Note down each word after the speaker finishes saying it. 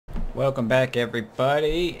Welcome back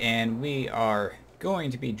everybody, and we are going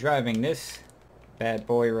to be driving this bad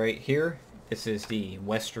boy right here. This is the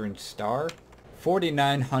Western Star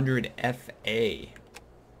 4900 FA,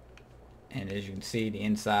 and as you can see, the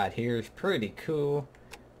inside here is pretty cool.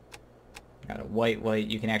 Got a white light.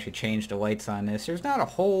 You can actually change the lights on this. There's not a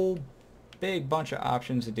whole big bunch of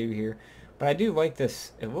options to do here, but I do like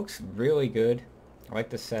this. It looks really good. I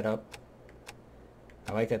like the setup.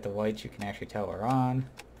 I like that the lights you can actually tell are on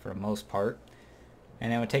for the most part.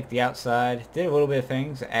 And then we'll take the outside, did a little bit of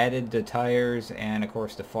things, added the tires and of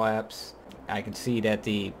course the flaps. I can see that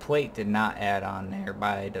the plate did not add on there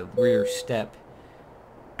by the rear step.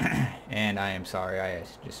 And I am sorry, I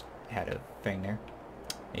just had a thing there,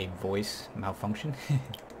 a voice malfunction.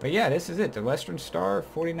 But yeah, this is it, the Western Star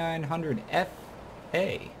 4900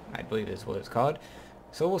 FA, I believe is what it's called.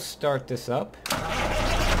 So we'll start this up.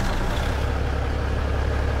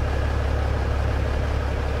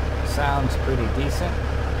 Sounds pretty decent.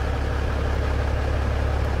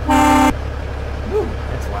 Woo,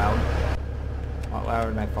 that's loud. A lot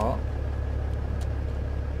louder than I thought.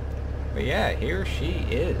 But yeah, here she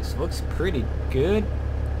is. Looks pretty good.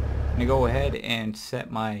 I'm gonna go ahead and set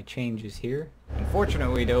my changes here.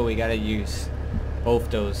 Unfortunately though, we gotta use both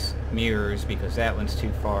those mirrors because that one's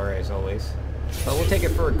too far as always. But we'll take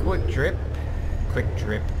it for a quick trip. Quick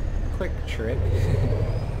trip.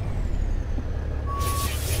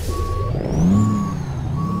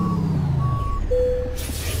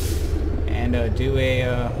 And do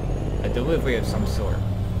a delivery of some sort.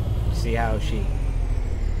 See how she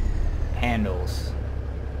handles.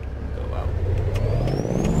 Go out.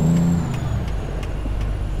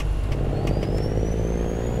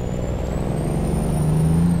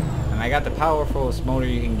 And I got the powerfulest motor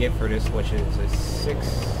you can get for this, which is a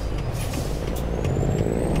 6.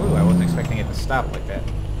 Ooh, I wasn't expecting it to stop like that.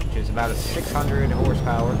 Which is about a 600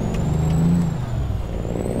 horsepower.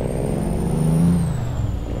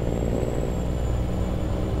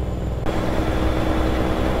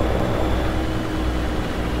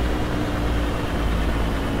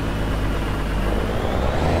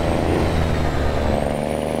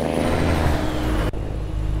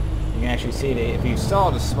 Actually see that if you saw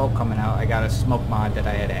the smoke coming out, I got a smoke mod that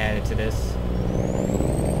I had added to this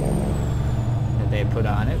that they put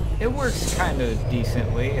on it. It works kind of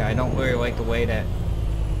decently. I don't really like the way that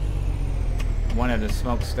one of the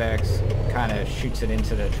smokestacks kind of shoots it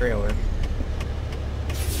into the trailer.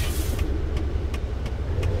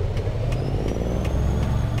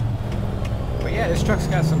 But yeah, this truck's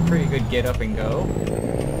got some pretty good get up and go.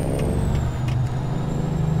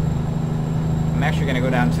 I'm actually going to go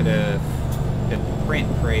down to the print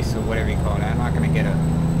price or whatever you call it. I'm not going to get a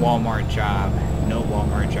Walmart job. No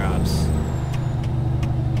Walmart jobs.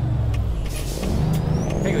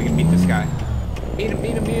 I think we can beat this guy. Beat him.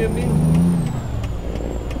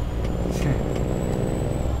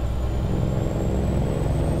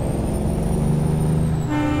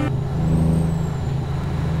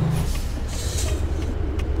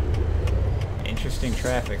 Interesting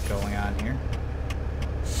traffic going on here.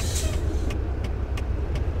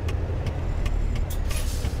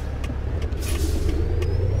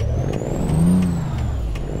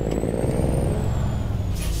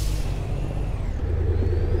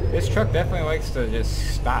 This truck definitely likes to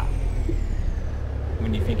just stop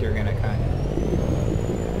when you think you're gonna kind of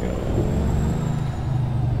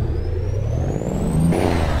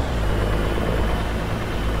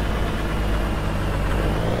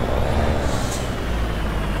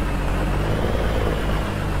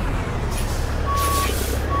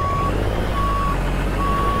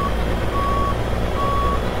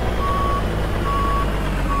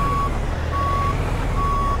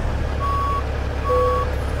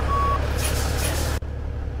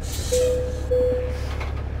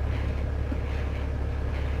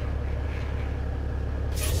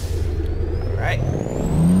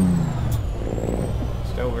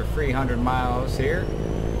just over 300 miles here.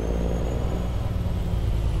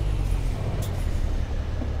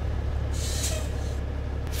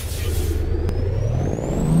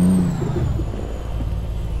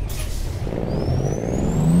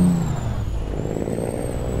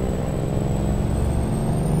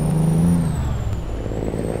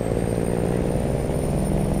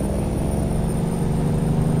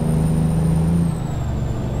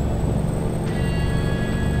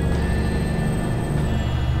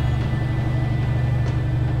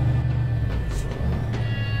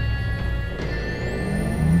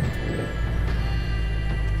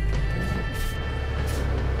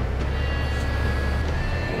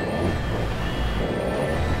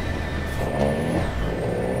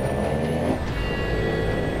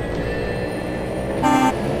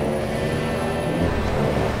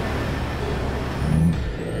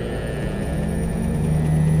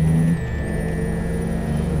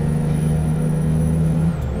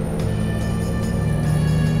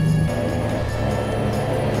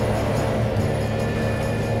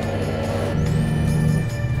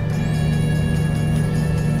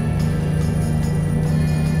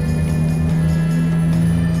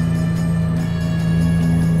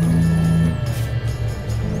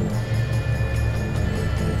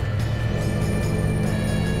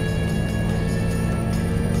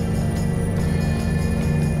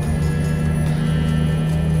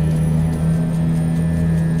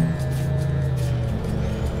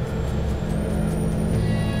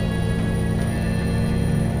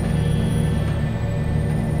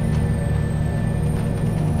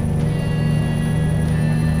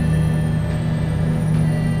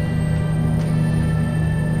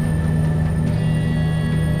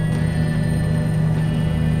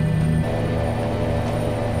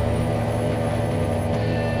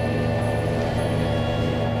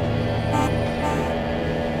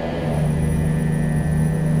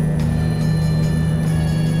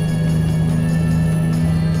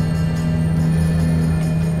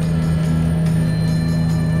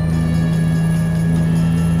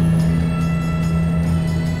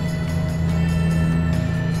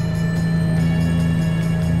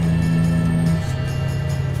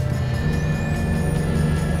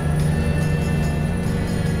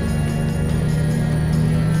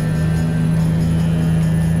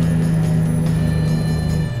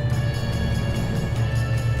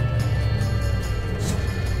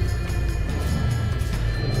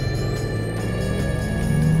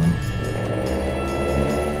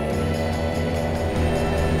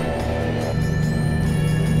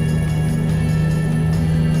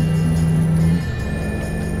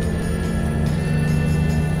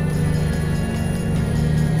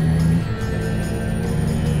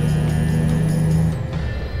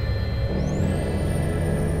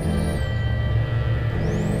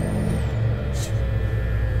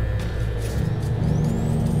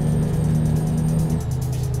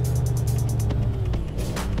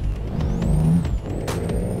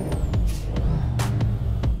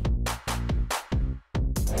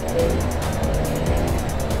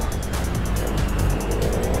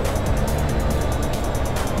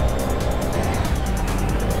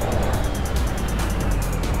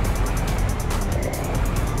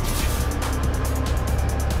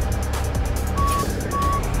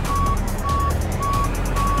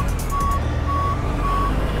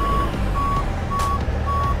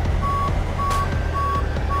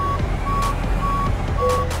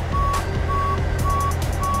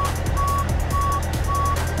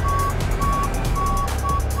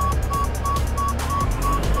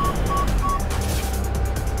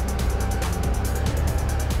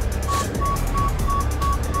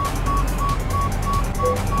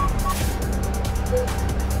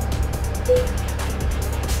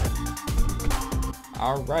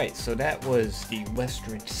 Alright, so that was the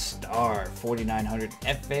Western Star 4900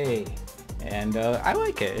 FA. And I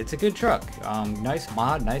like it. It's a good truck. Nice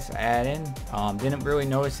mod, nice add-in. Didn't really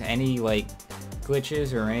notice any like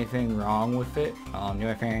glitches or anything wrong with it. The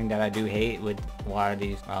only thing that I do hate with a lot of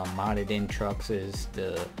these modded in trucks is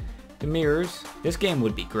the mirrors. This game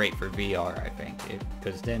would be great for VR, I think,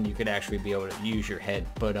 because then you could actually be able to use your head.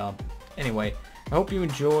 But anyway, I hope you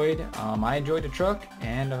enjoyed. I enjoyed the truck,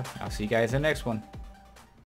 and I'll see you guys in the next one.